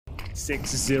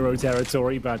6-0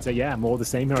 territory, but yeah, more the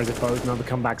same here as opposed. Another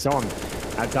comebacks on.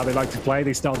 That's how they like to play.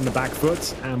 They start on the back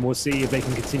foot, and we'll see if they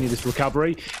can continue this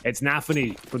recovery. It's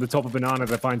NaVi from the top of Banana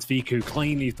that finds Fiku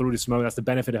cleanly through the smoke. That's the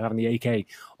benefit of having the AK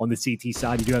on the CT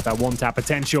side. You do have that one-tap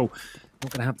potential.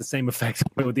 Not going to have the same effect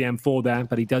with the M4 there,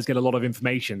 but he does get a lot of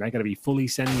information. They're going to be fully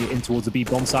sending it in towards the B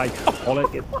bomb site.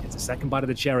 It's a second bite of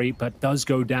the cherry, but does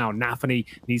go down. NaVi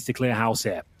needs to clear house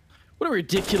here. What a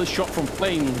ridiculous shot from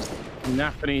Flames.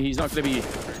 NaVi, he's not going to be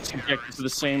subjected to the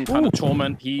same kind of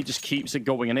torment. He just keeps it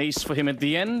going. An ace for him at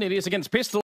the end. It is against Pistol.